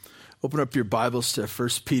Open up your Bibles to 1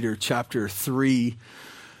 Peter chapter 3.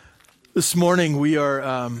 This morning we're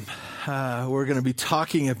going to be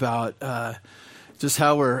talking about just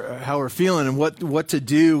how we're feeling and what to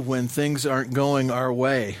do when things aren't going our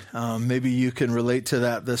way. Maybe you can relate to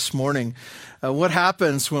that this morning. What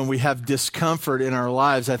happens when we have discomfort in our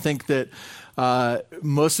lives? I think that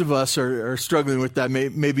most of us are struggling with that,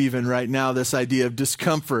 maybe even right now, this idea of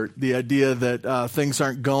discomfort, the idea that things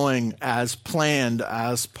aren't going as planned,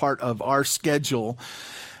 as part of our schedule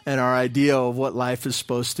and our idea of what life is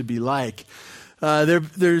supposed to be like.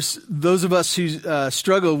 There's those of us who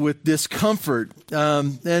struggle with discomfort,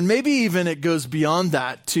 and maybe even it goes beyond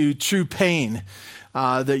that to true pain,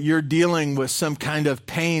 that you're dealing with some kind of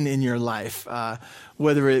pain in your life,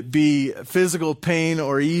 whether it be physical pain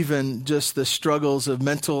or even just the struggles of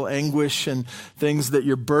mental anguish and things that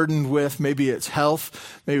you're burdened with. Maybe it's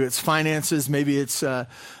health, maybe it's finances, maybe it's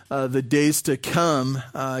the days to come.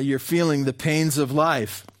 You're feeling the pains of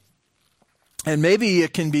life. And maybe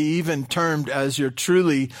it can be even termed as you're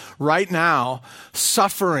truly right now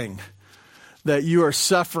suffering, that you are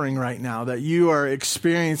suffering right now, that you are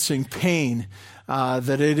experiencing pain,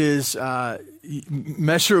 that it is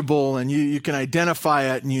measurable and you can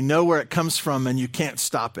identify it and you know where it comes from and you can't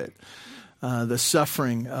stop it, the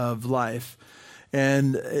suffering of life.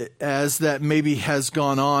 And as that maybe has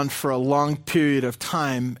gone on for a long period of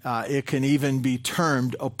time, it can even be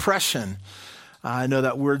termed oppression. I know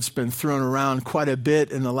that word's been thrown around quite a bit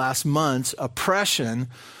in the last months. Oppression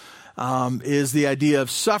is the idea of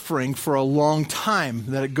suffering for a long time,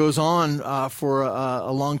 that it goes on for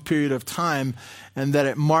a long period of time, and that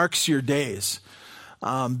it marks your days.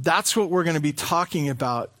 That's what we're going to be talking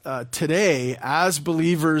about today as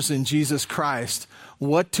believers in Jesus Christ.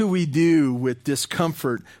 What do we do with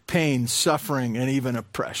discomfort, pain, suffering, and even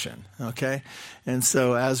oppression? Okay? And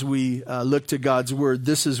so as we look to God's Word,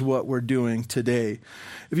 this is what we're doing today.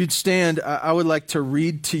 If you'd stand, I would like to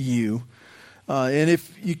read to you. And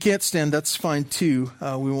if you can't stand, that's fine too.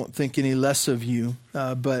 We won't think any less of you.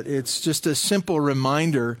 But it's just a simple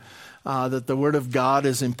reminder that the Word of God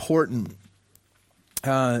is important.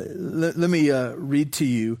 Let me read to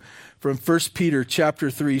you from 1 Peter chapter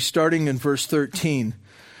 3, starting in verse 13.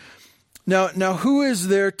 Now who is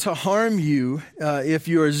there to harm you if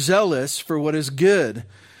you are zealous for what is good?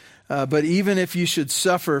 But even if you should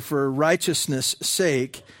suffer for righteousness'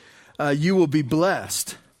 sake, you will be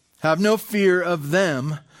blessed. Have no fear of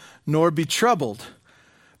them, nor be troubled.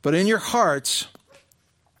 But in your hearts,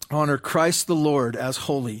 honor Christ the Lord as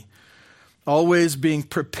holy, always being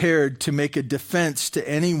prepared to make a defense to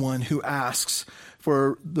anyone who asks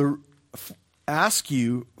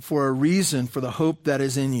you for a reason for the hope that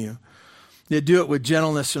is in you. Yet do it with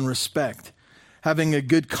gentleness and respect, having a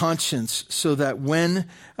good conscience, so that when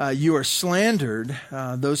you are slandered,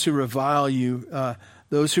 those who revile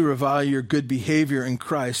your good behavior in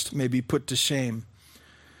Christ may be put to shame.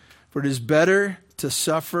 For it is better to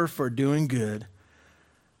suffer for doing good,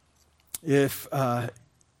 if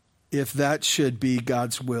that should be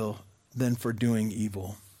God's will, than for doing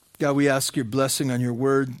evil. God, we ask your blessing on your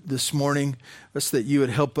word this morning. Ask that you would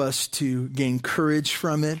help us to gain courage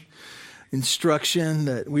from it, instruction,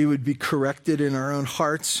 that we would be corrected in our own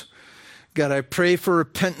hearts. God, I pray for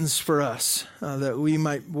repentance for us, that we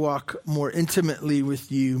might walk more intimately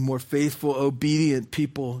with you, more faithful, obedient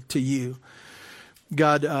people to you.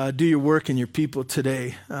 God, do your work in your people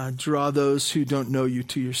today. Draw those who don't know you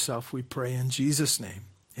to yourself, we pray in Jesus' name.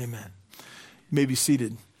 Amen. You may be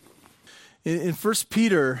seated. In 1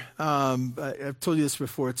 Peter, I've told you this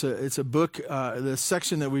before, it's a book, the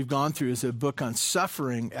section that we've gone through is a book on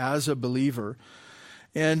suffering as a believer.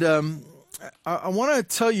 And I want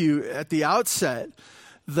to tell you at the outset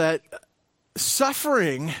that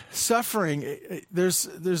suffering,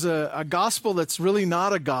 there's a gospel that's really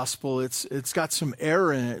not a gospel. It's got some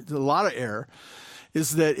error in it, a lot of error,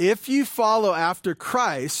 is that if you follow after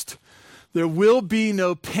Christ, there will be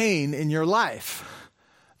no pain in your life.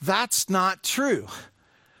 That's not true.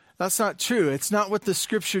 That's not true. It's not what the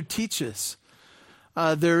Scripture teaches.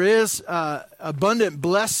 There is abundant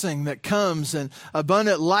blessing that comes and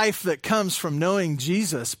abundant life that comes from knowing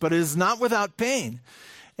Jesus, but it is not without pain.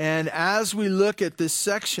 And as we look at this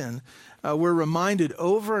section, we're reminded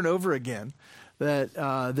over and over again that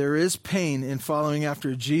there is pain in following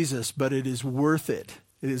after Jesus, but it is worth it.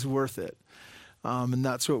 It is worth it. And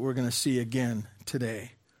that's what we're going to see again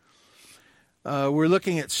today. We're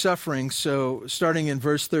looking at suffering, so starting in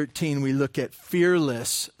verse 13, we look at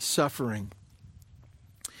fearless suffering.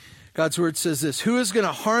 God's word says this: who is going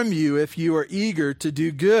to harm you if you are eager to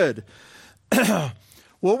do good?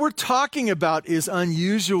 What we're talking about is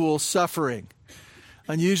unusual suffering.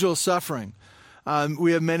 Unusual suffering.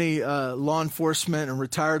 We have many law enforcement and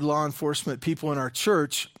retired law enforcement people in our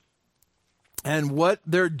church, and what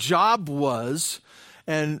their job was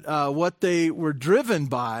and what they were driven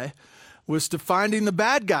by was to finding the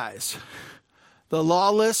bad guys, the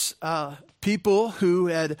lawless people who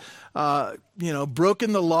had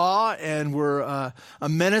broken the law and were a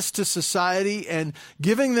menace to society, and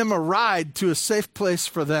giving them a ride to a safe place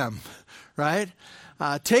for them, right?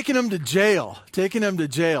 Taking them to jail.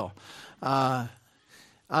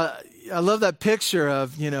 I love that picture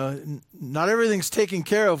of, not everything's taken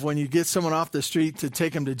care of when you get someone off the street to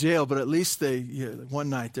take them to jail, but at least one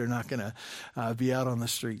night they're not going to be out on the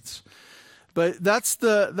streets. But that's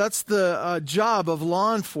the job of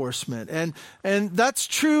law enforcement, and that's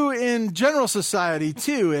true in general society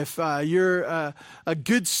too. If you're a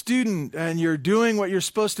good student and you're doing what you're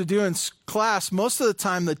supposed to do in class, most of the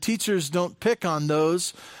time the teachers don't pick on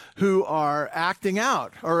those who are acting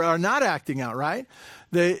out or are not acting out, right?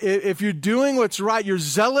 If you're doing what's right, you're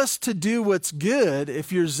zealous to do what's good,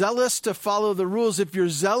 if you're zealous to follow the rules, if you're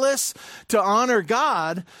zealous to honor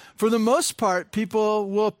God, for the most part, people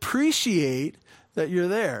will appreciate that you're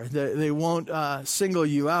there. They won't single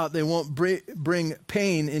you out. They won't bring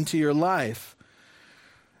pain into your life.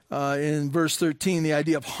 In verse 13, the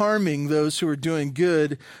idea of harming those who are doing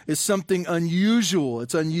good is something unusual.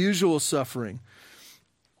 It's unusual suffering.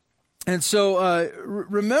 And so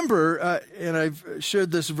remember, and I've shared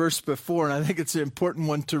this verse before, and I think it's an important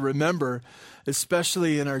one to remember,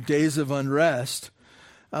 especially in our days of unrest.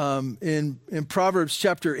 In Proverbs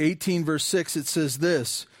chapter 18, verse 6, it says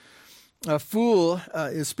this. A fool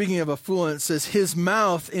is speaking of a fool, and it says, his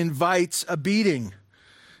mouth invites a beating.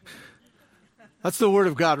 That's the word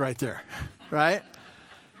of God right there, right?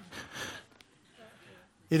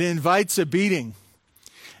 It invites a beating.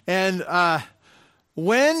 And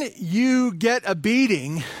when you get a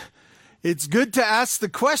beating, it's good to ask the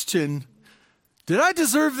question, did I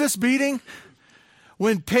deserve this beating?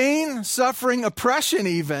 When pain, suffering, oppression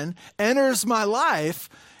even enters my life,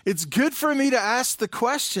 it's good for me to ask the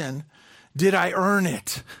question, did I earn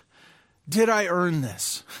it? Did I earn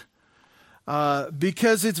this?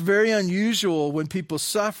 Because it's very unusual when people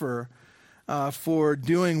suffer for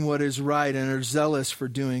doing what is right and are zealous for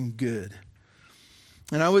doing good.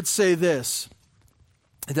 And I would say this,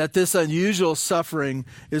 that this unusual suffering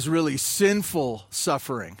is really sinful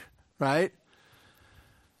suffering, right?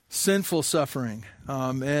 Sinful suffering.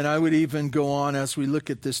 And I would even go on as we look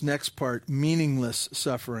at this next part, meaningless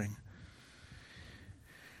suffering.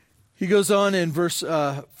 He goes on in verse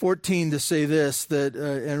 14 to say this, that,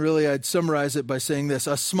 and really I'd summarize it by saying this,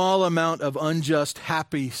 a small amount of unjust,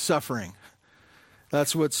 happy suffering.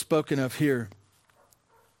 That's what's spoken of here.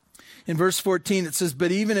 In verse 14 it says,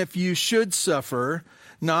 but even if you should suffer,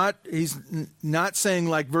 he's not saying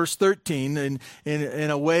like verse 13, in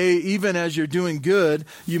a way, even as you're doing good,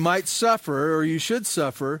 you might suffer or you should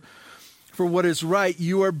suffer for what is right.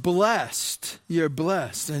 You are blessed. You're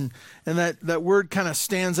blessed. And that word kind of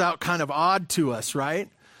stands out kind of odd to us, right?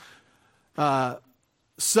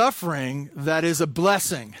 Suffering that is a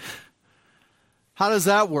blessing. How does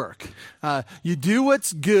that work? You do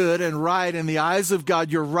what's good and right in the eyes of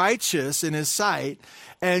God. You're righteous in his sight,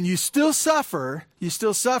 and you still suffer,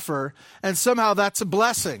 and somehow that's a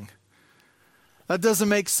blessing. That doesn't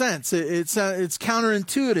make sense. It's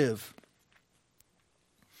counterintuitive.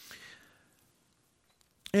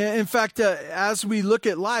 In fact, as we look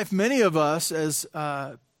at life, many of us, as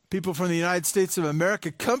people from the United States of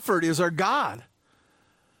America, comfort is our God.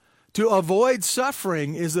 To avoid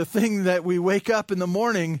suffering is the thing that we wake up in the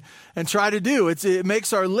morning and try to do. It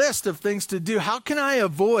makes our list of things to do. How can I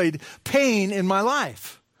avoid pain in my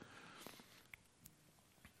life?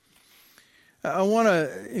 I want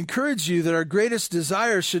to encourage you that our greatest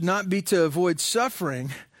desire should not be to avoid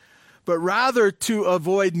suffering, but rather to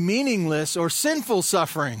avoid meaningless or sinful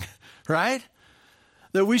suffering, right?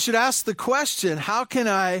 That we should ask the question, how can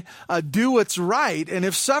I do what's right? And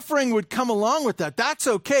if suffering would come along with that, that's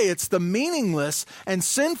okay. It's the meaningless and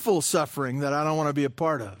sinful suffering that I don't want to be a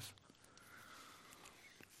part of.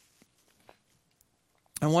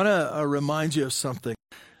 I want to remind you of something.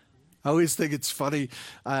 I always think it's funny,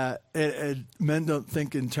 and men don't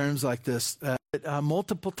think in terms like this,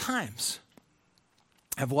 multiple times.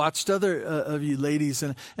 I've watched other of you ladies,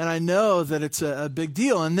 and I know that it's a big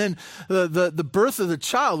deal. And then the birth of the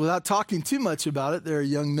child, without talking too much about it, there are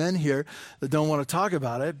young men here that don't want to talk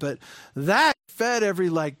about it, but that fed every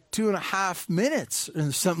 2.5 minutes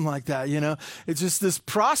and something like that, It's just this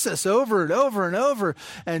process over and over and over,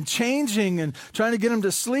 and changing and trying to get them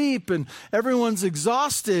to sleep, and everyone's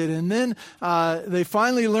exhausted. And then they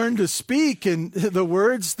finally learn to speak, and the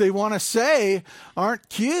words they want to say aren't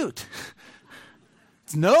cute.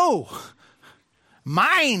 It's no,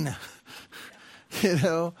 mine,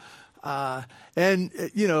 and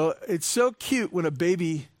it's so cute when a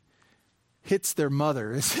baby hits their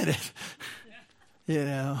mother, isn't it?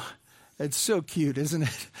 It's so cute, isn't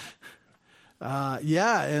it?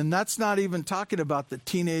 Yeah, and that's not even talking about the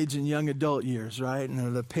teenage and young adult years, right?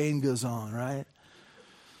 And the pain goes on, right?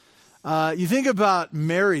 You think about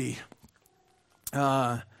Mary,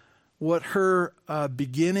 what her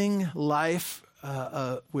beginning life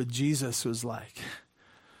with Jesus was like.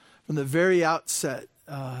 From the very outset,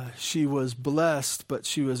 she was blessed, but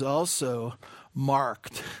she was also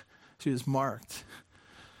marked. She was marked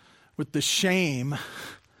with the shame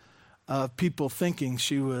of people thinking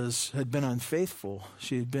she had been unfaithful.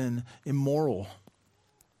 She had been immoral.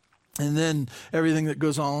 And then everything that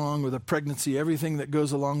goes along with a pregnancy, everything that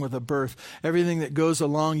goes along with a birth, everything that goes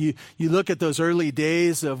along. You look at those early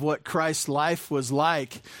days of what Christ's life was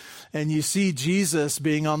like, and you see Jesus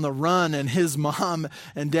being on the run, and his mom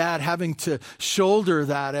and dad having to shoulder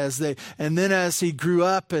that and then as he grew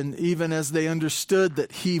up, and even as they understood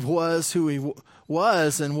that he was who he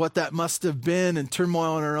was and what that must have been, and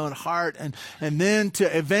turmoil in her own heart, and then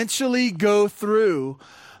to eventually go through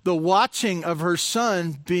the watching of her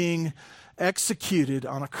son being executed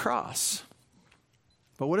on a cross.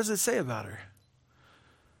 But what does it say about her?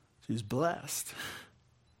 She's blessed.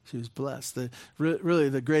 She was blessed. Really,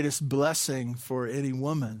 the greatest blessing for any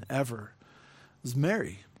woman ever was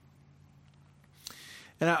Mary.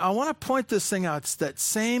 And I want to point this thing out. It's that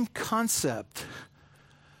same concept.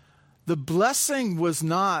 The blessing was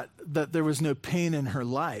not that there was no pain in her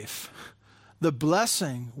life. The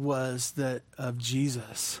blessing was that of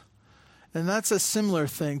Jesus. And that's a similar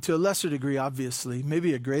thing, to a lesser degree, obviously,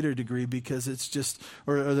 maybe a greater degree because it's just,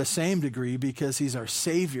 or the same degree because he's our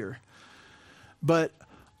Savior. But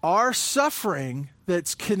our suffering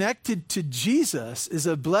that's connected to Jesus is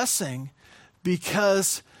a blessing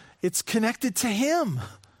because it's connected to him.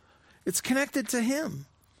 It's connected to him.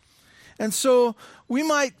 And so we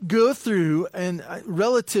might go through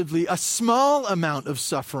relatively a small amount of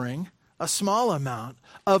suffering, a small amount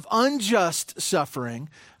of unjust suffering.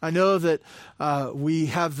 I know that we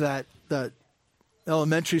have that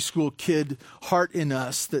elementary school kid heart in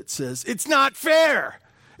us that says, it's not fair.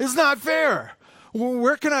 It's not fair.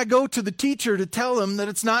 Where can I go to the teacher to tell him that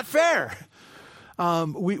it's not fair?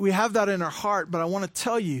 We have that in our heart, but I want to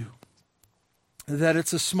tell you that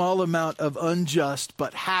it's a small amount of unjust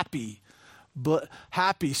but happy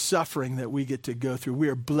suffering that we get to go through. We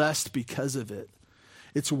are blessed because of it.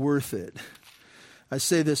 It's worth it. I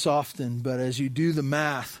say this often, but as you do the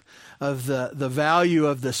math of the value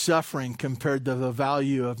of the suffering compared to the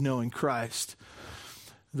value of knowing Christ,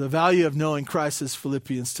 the value of knowing Christ, as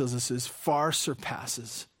Philippians tells us, far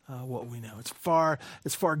surpasses what we know. It's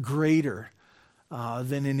far greater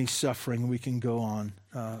than any suffering we can go on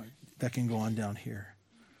that can go on down here.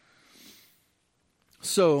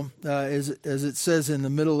 So, as it says in the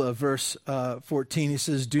middle of verse 14, he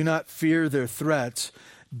says, "Do not fear their threats.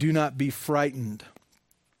 Do not be frightened."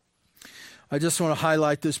 I just want to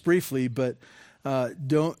highlight this briefly, but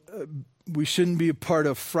we shouldn't be a part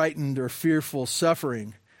of frightened or fearful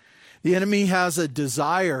suffering. The enemy has a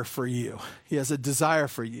desire for you. He has a desire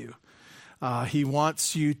for you. He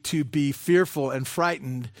wants you to be fearful and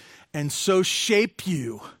frightened, and so shape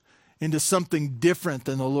you into something different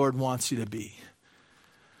than the Lord wants you to be.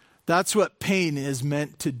 That's what pain is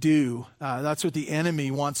meant to do. That's what the enemy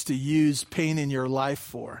wants to use pain in your life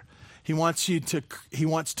for. He wants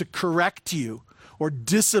to correct you or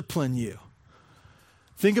discipline you.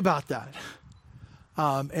 Think about that.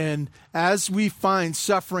 And as we find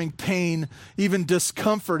suffering, pain, even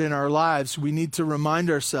discomfort in our lives, we need to remind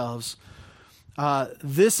ourselves,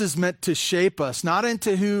 this is meant to shape us, not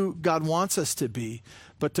into who God wants us to be,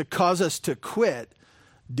 but to cause us to quit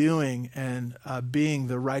doing and being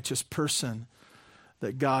the righteous person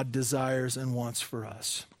that God desires and wants for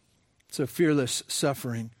us. So fearless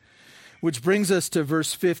suffering. Which brings us to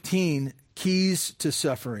verse 15, keys to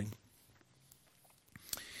suffering.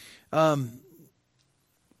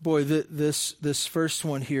 This first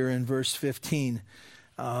one here in verse 15,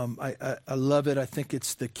 I love it. I think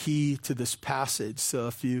it's the key to this passage. So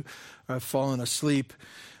if you are fallen asleep,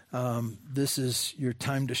 this is your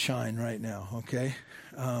time to shine right now, okay?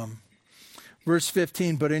 Verse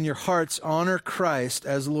 15, but in your hearts honor Christ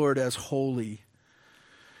as Lord, as holy.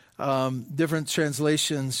 Different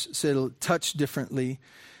translations say it'll touch differently.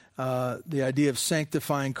 The idea of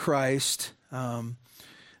sanctifying Christ,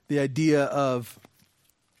 the idea of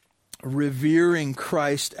revering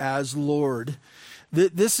Christ as Lord.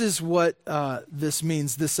 This is what this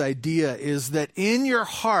means. This idea is that in your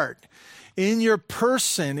heart, in your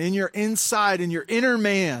person, in your inside, in your inner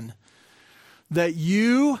man, that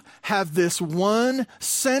you have this one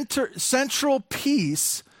central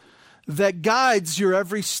piece that guides your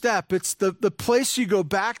every step. It's the place you go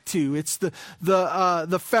back to. It's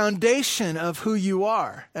the foundation of who you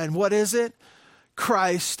are. And what is it?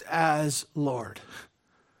 Christ as Lord.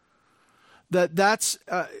 That's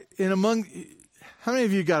in among. How many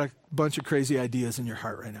of you got a bunch of crazy ideas in your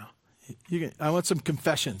heart right now? I want some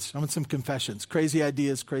confessions. Crazy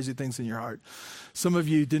ideas, crazy things in your heart. Some of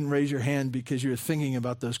you didn't raise your hand because you were thinking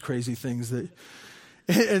about those crazy things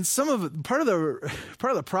and part of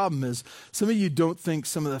the problem is some of you don't think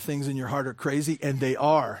some of the things in your heart are crazy, and they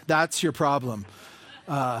are. That's your problem.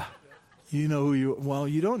 You know who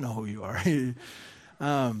you don't know who you are.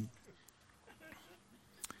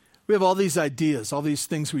 We have all these ideas, all these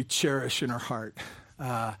things we cherish in our heart.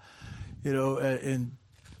 In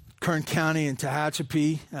Kern County and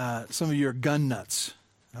Tehachapi, some of you are gun nuts.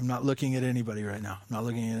 I'm not looking at anybody right now.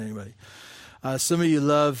 Some of you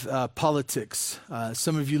love politics.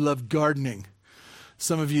 Some of you love gardening.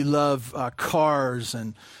 Some of you love cars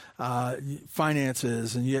and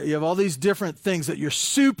finances. And you have all these different things that you're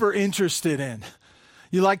super interested in.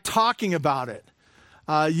 You like talking about it.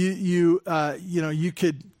 You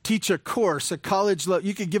could teach a course, a college level.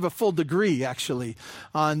 You could give a full degree, actually,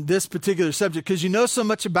 on this particular subject because you know so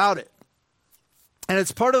much about it. And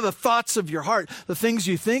it's part of the thoughts of your heart, the things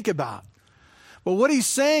you think about. But what he's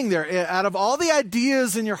saying there, out of all the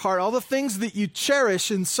ideas in your heart, all the things that you cherish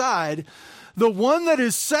inside, the one that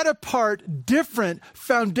is set apart, different,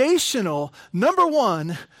 foundational, number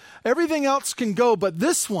one, everything else can go, but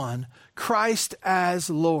this one, Christ as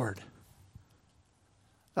Lord.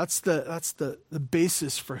 That's the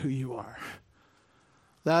basis for who you are.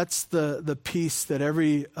 That's the piece that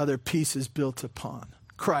every other piece is built upon.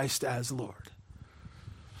 Christ as Lord.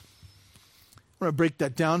 I want to break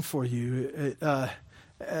that down for you.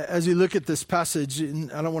 As you look at this passage,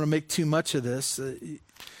 and I don't want to make too much of this,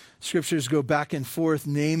 scriptures go back and forth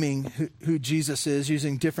naming who Jesus is,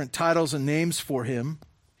 using different titles and names for him.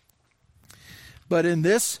 But in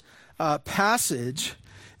this passage,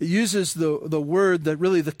 it uses the word that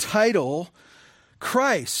really the title,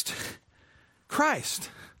 Christ. Christ.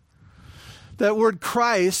 That word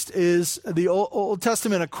Christ is the Old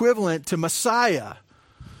Testament equivalent to Messiah.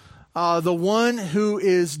 The one who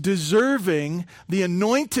is deserving, the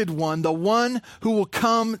anointed one, the one who will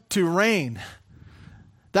come to reign.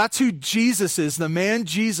 That's who Jesus is. The man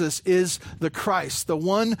Jesus is the Christ, the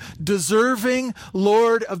one deserving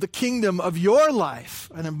Lord of the kingdom of your life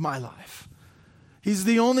and of my life. He's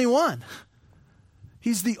the only one.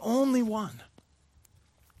 He's the only one.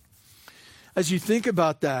 As you think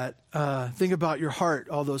about that, think about your heart,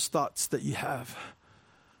 all those thoughts that you have.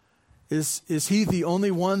 Is he the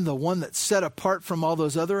only one, the one that's set apart from all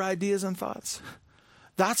those other ideas and thoughts?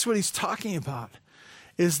 That's what he's talking about,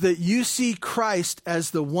 is that you see Christ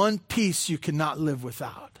as the one piece you cannot live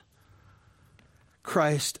without.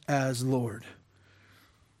 Christ as Lord.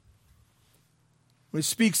 When he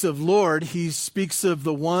speaks of Lord, he speaks of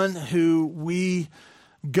the one who we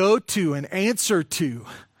go to and answer to.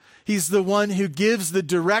 He's the one who gives the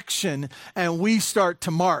direction and we start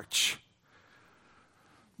to march.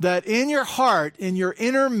 That in your heart, in your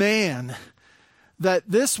inner man, that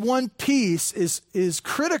this one piece is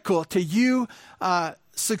critical to you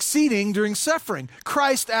succeeding during suffering.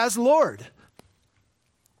 Christ as Lord.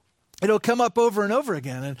 It'll come up over and over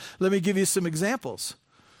again. And let me give you some examples.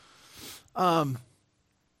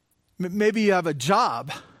 Maybe you have a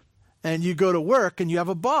job and you go to work and you have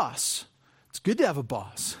a boss. It's good to have a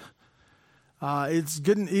boss. It's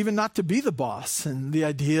good even not to be the boss, and the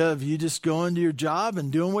idea of you just going to your job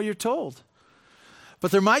and doing what you're told.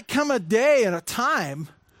 But there might come a day and a time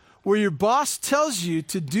where your boss tells you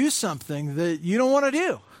to do something that you don't want to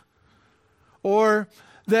do, or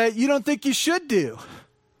that you don't think you should do,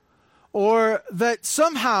 or that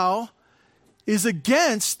somehow is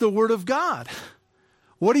against the Word of God.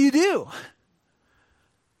 What do?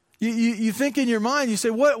 You think in your mind, you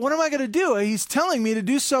say, what am I going to do? He's telling me to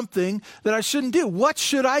do something that I shouldn't do. What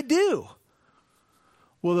should I do?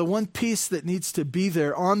 Well, the one piece that needs to be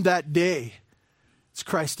there on that day is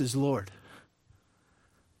Christ is Lord.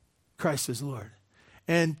 Christ is Lord.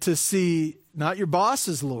 And to see not your boss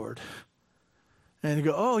as Lord. And to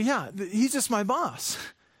go, oh yeah, he's just my boss.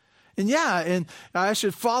 And yeah, and I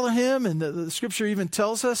should follow him. And the scripture even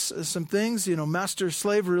tells us some things,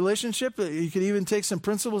 master-slave relationship. You could even take some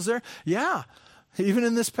principles there. Yeah, even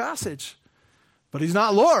in this passage. But he's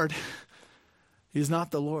not Lord. He's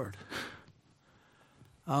not the Lord.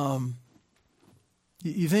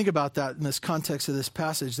 You think about that in this context of this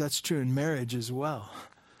passage. That's true in marriage as well.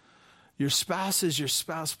 Your spouse is your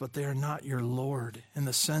spouse, but they are not your Lord in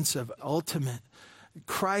the sense of ultimate.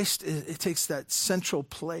 Christ, it takes that central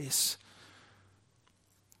place.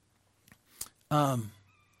 I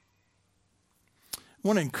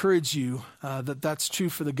want to encourage you that that's true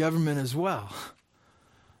for the government as well.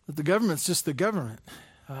 That the government's just the government.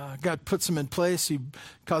 God puts them in place. He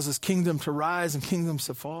causes kingdom to rise and kingdoms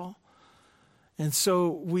to fall. And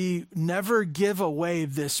so we never give away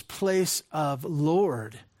this place of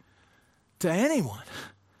Lord to anyone.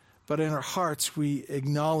 But in our hearts, we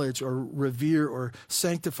acknowledge or revere or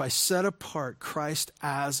sanctify, set apart Christ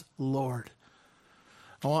as Lord.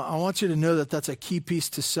 I want you to know that that's a key piece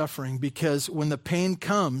to suffering, because when the pain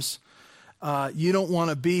comes, you don't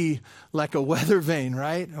want to be like a weather vane,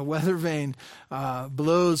 right? A weather vane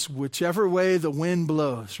blows whichever way the wind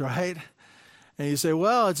blows, right? And you say,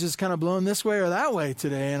 well, it's just kind of blowing this way or that way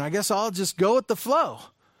today, and I guess I'll just go with the flow.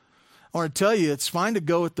 I want to tell you, it's fine to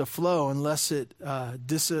go with the flow unless it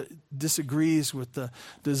disagrees with the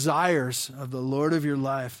desires of the Lord of your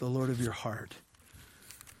life, the Lord of your heart.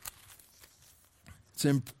 It's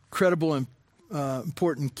an incredible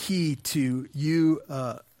important key to you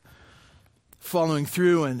following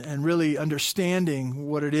through and really understanding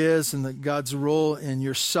what it is and God's role in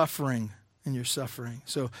your suffering.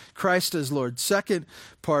 So Christ as Lord. Second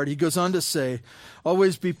part, he goes on to say,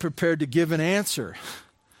 always be prepared to give an answer.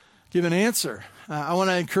 Give an answer. I want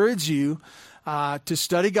to encourage you to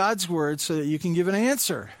study God's word so that you can give an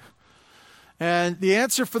answer. And the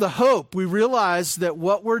answer for the hope, we realize that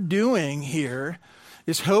what we're doing here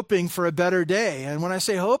is hoping for a better day. And when I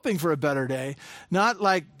say hoping for a better day, not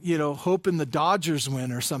like, hoping the Dodgers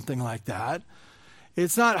win or something like that.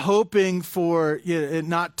 It's not hoping for it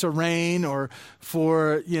not to rain or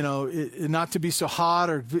for, it not to be so hot,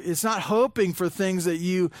 or it's not hoping for things that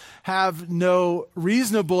you have no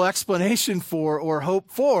reasonable explanation for or hope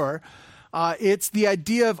for. It's the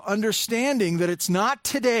idea of understanding that it's not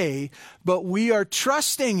today, but we are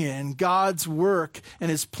trusting in God's work and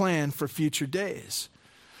his plan for future days.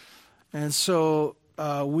 And so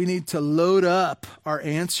we need to load up our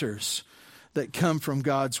answers that come from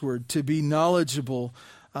God's word, to be knowledgeable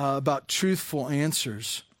about truthful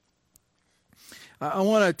answers. I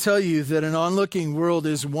want to tell you that an onlooking world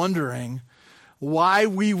is wondering why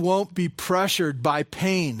we won't be pressured by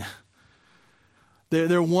pain.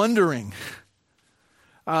 They're wondering.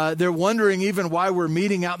 They're wondering even why we're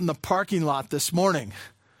meeting out in the parking lot this morning.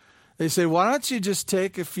 They say, why don't you just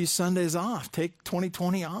take a few Sundays off? Take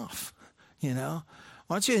 2020 off,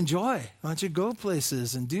 Why don't you enjoy? Why don't you go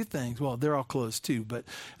places and do things? Well, they're all closed too, but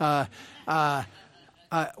why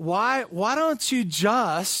don't you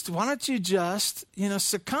just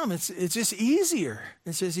succumb? It's just easier.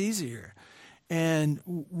 It's just easier. And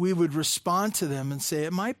we would respond to them and say,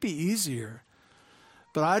 it might be easier,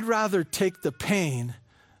 but I'd rather take the pain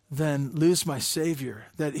than lose my Savior,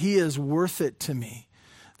 that he is worth it to me,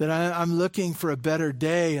 that I'm looking for a better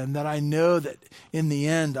day, and that I know that in the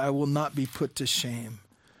end I will not be put to shame.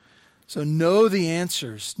 So know the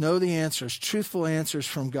answers, truthful answers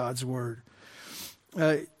from God's word.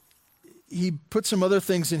 He put some other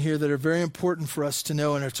things in here that are very important for us to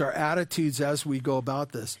know, and it's our attitudes as we go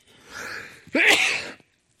about this.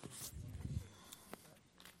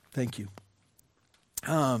 Thank you.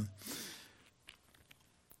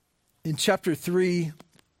 In chapter 3,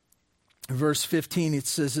 verse 15, it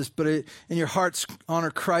says this, but in your hearts honor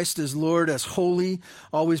Christ as Lord, as holy.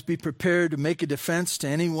 Always be prepared to make a defense to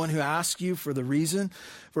anyone who asks you for a reason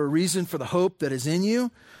for the hope that is in you.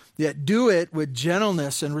 Yet do it with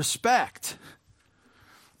gentleness and respect.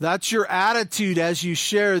 That's your attitude as you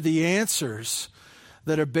share the answers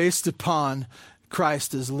that are based upon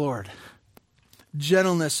Christ as Lord.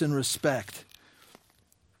 Gentleness and respect.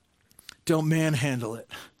 Don't manhandle it.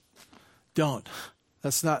 Don't.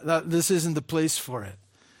 This isn't the place for it.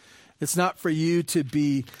 It's not for you to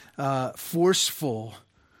be forceful,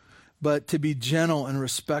 but to be gentle and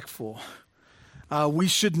respectful. We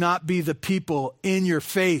should not be the people in your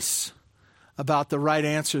face about the right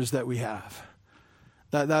answers that we have.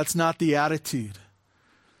 That's not the attitude.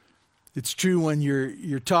 It's true when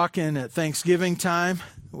you're talking at Thanksgiving time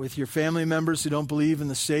with your family members who don't believe in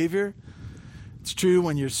the Savior. It's true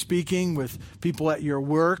when you're speaking with people at your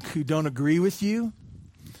work who don't agree with you.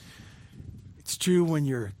 It's true when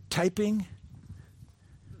you're typing,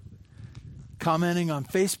 commenting on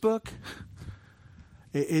Facebook.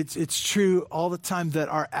 It's true all the time that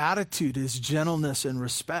our attitude is gentleness and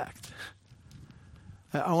respect.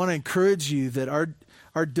 I want to encourage you that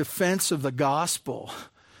our defense of the gospel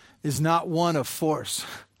is not one of force.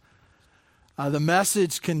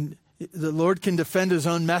 The Lord can defend his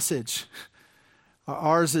own message.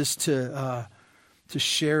 Ours is to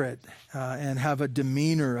share it and have a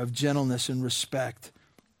demeanor of gentleness and respect.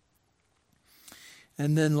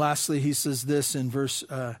 And then lastly, he says this in verse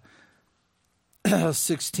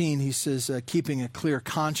 16. He says, keeping a clear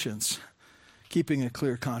conscience. Keeping a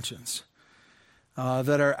clear conscience.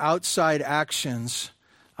 That our outside actions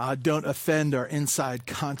don't offend our inside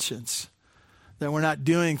conscience. That we're not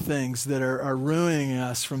doing things that are ruining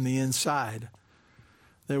us from the inside.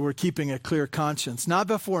 That we're keeping a clear conscience, not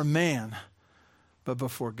before man, but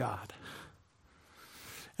before God.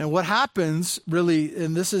 And what happens really,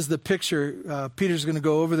 and this is the picture, Peter's going to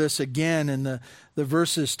go over this again in the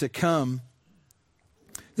verses to come.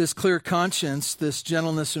 This clear conscience, this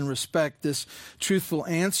gentleness and respect, this truthful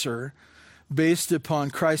answer based upon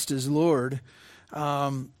Christ as Lord,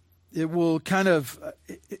 it will give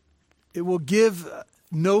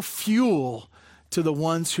no fuel to the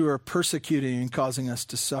ones who are persecuting and causing us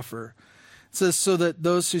to suffer. It says, so that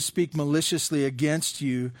those who speak maliciously against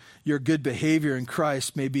you, your good behavior in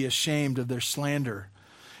Christ, may be ashamed of their slander.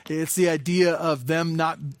 It's the idea of them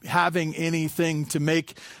not having anything to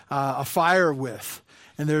make a fire with.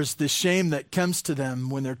 And there's the shame that comes to them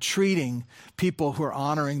when they're treating people who are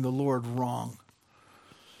honoring the Lord wrong.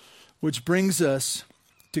 Which brings us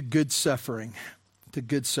to good suffering. To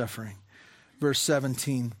good suffering. Verse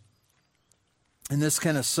 17. And this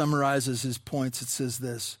kind of summarizes his points. It says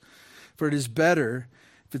this: for it is better,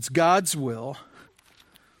 if it's God's will,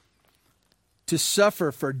 to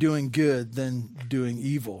suffer for doing good than doing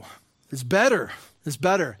evil. It's better. It's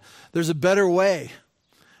better. There's a better way.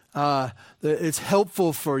 It's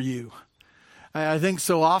helpful for you. I think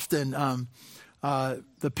so often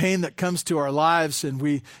the pain that comes to our lives and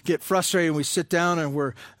we get frustrated and we sit down and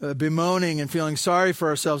we're bemoaning and feeling sorry for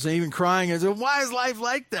ourselves and even crying and say, why is life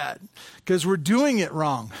like that? Because we're doing it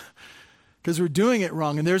wrong. Because we're doing it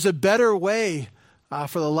wrong. And there's a better way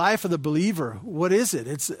for the life of the believer. What is it?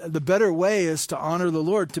 It's the better way is to honor the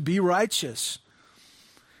Lord, to be righteous.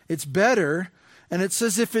 It's better. And it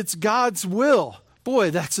says if it's God's will.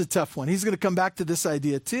 Boy, that's a tough one. He's going to come back to this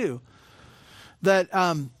idea too. That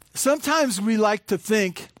sometimes we like to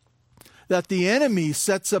think that the enemy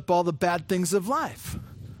sets up all the bad things of life.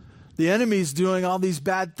 The enemy's doing all these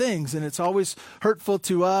bad things, and it's always hurtful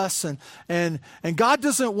to us. And God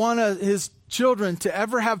doesn't want his children to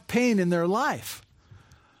ever have pain in their life.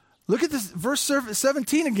 Look at this verse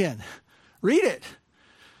 17 again. Read it.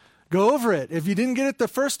 Go over it. If you didn't get it the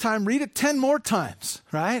first time, read it 10 more times,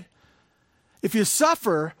 right? If you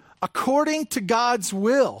suffer according to God's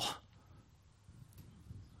will.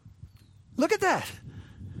 Look at that.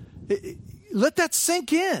 Let that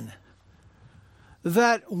sink in.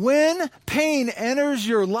 That when pain enters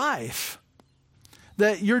your life,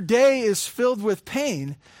 that your day is filled with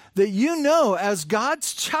pain, that you know as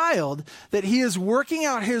God's child that he is working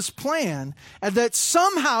out his plan and that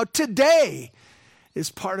somehow today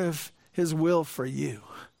is part of his will for you.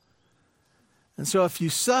 And so if you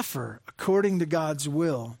suffer according to God's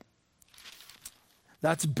will,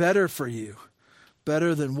 that's better for you.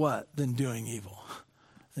 Better than what? Than doing evil.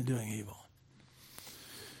 Than doing evil.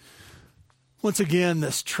 Once again,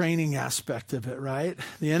 this training aspect of it, right?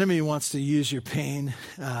 The enemy wants to use your pain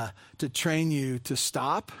to train you to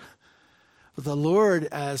stop. But the Lord,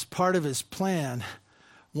 as part of his plan,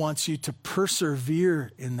 wants you to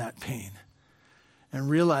persevere in that pain and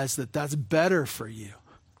realize that that's better for you.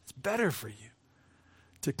 It's better for you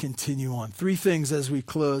to continue on. 3 things as we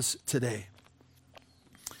close today.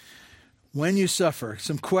 When you suffer,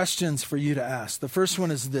 some questions for you to ask. The first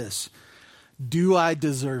one is this: do I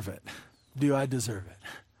deserve it? Do I deserve it?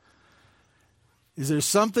 Is there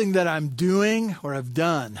something that I'm doing or have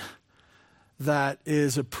done that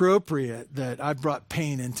is appropriate that I brought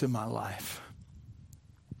pain into my life?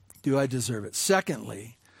 Do I deserve it?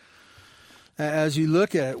 Secondly, as you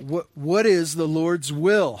look at it, what is the Lord's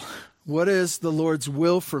will? What is the Lord's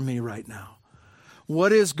will for me right now?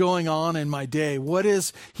 What is going on in my day? What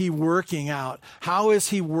is he working out? How is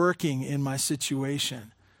he working in my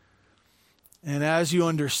situation? And as you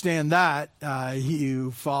understand that,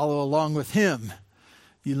 you follow along with him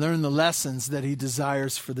You learn the lessons that he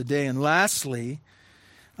desires for the day. And lastly,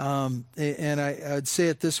 and I'd say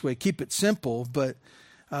it this way, keep it simple, but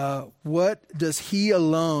what does he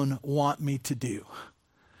alone want me to do?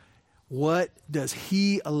 What does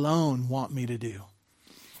he alone want me to do?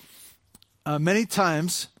 Many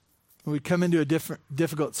times when we come into a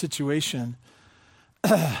difficult situation,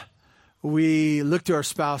 we look to our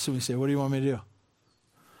spouse and we say, what do you want me to do?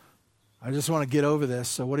 I just want to get over this,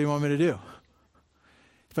 so what do you want me to do?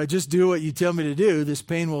 If I just do what you tell me to do, this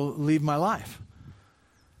pain will leave my life.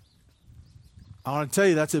 I want to tell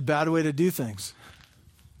you that's a bad way to do things.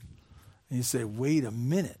 And you say, wait a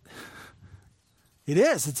minute. It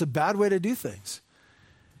is. It's a bad way to do things.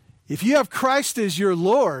 If you have Christ as your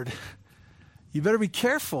Lord, you better be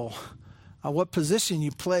careful on what position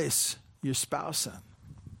you place your spouse in.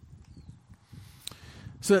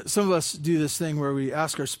 So some of us do this thing where we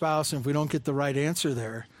ask our spouse, and if we don't get the right answer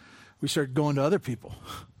there, we start going to other people,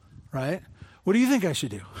 right? What do you think I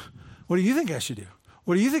should do? What do you think I should do?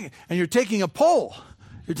 What do you think? And you're taking a poll.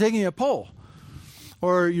 You're taking a poll.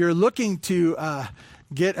 Or you're looking to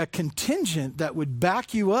get a contingent that would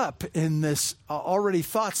back you up in this already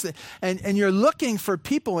thoughts. And you're looking for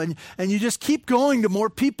people, and you just keep going to more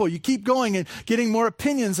people. You keep going and getting more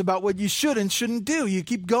opinions about what you should and shouldn't do. You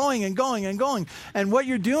keep going and going and going. And what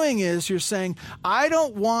you're doing is you're saying, I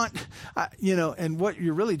don't want, and what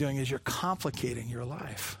you're really doing is you're complicating your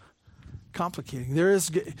life. Complicating.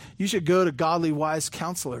 You should go to godly, wise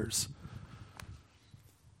counselors,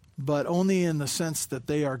 but only in the sense that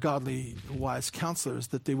they are godly, wise counselors,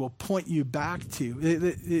 that they will point you back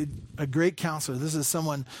to. A great counselor, this is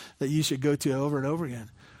someone that you should go to over and over again.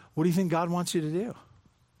 What do you think God wants you to do?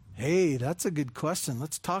 Hey, that's a good question.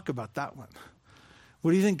 Let's talk about that one.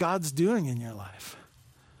 What do you think God's doing in your life?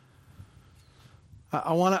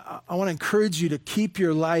 I want to encourage you to keep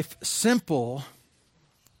your life simple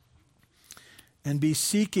and be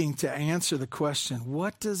seeking to answer the question,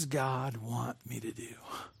 what does God want me to do?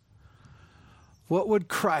 What would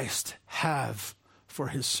Christ have for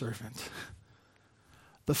his servant?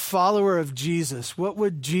 The follower of Jesus, what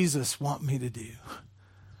would Jesus want me to do?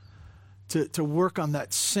 To work on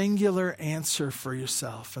that singular answer for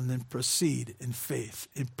yourself and then proceed in faith,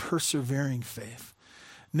 in persevering faith,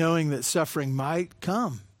 knowing that suffering might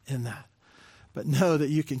come in that, but know that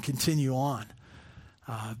you can continue on.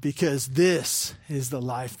 Because this is the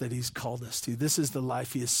life that he's called us to. This is the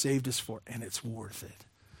life he has saved us for, and it's worth it.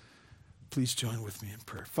 Please join with me in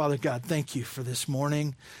prayer. Father God, thank you for this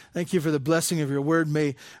morning. Thank you for the blessing of your word.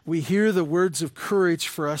 May we hear the words of courage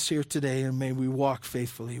for us here today, and may we walk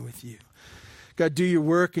faithfully with you. God, do your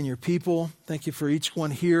work in your people. Thank you for each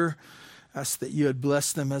one here. Ask that you would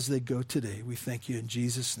bless them as they go today. We thank you in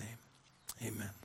Jesus' name. Amen.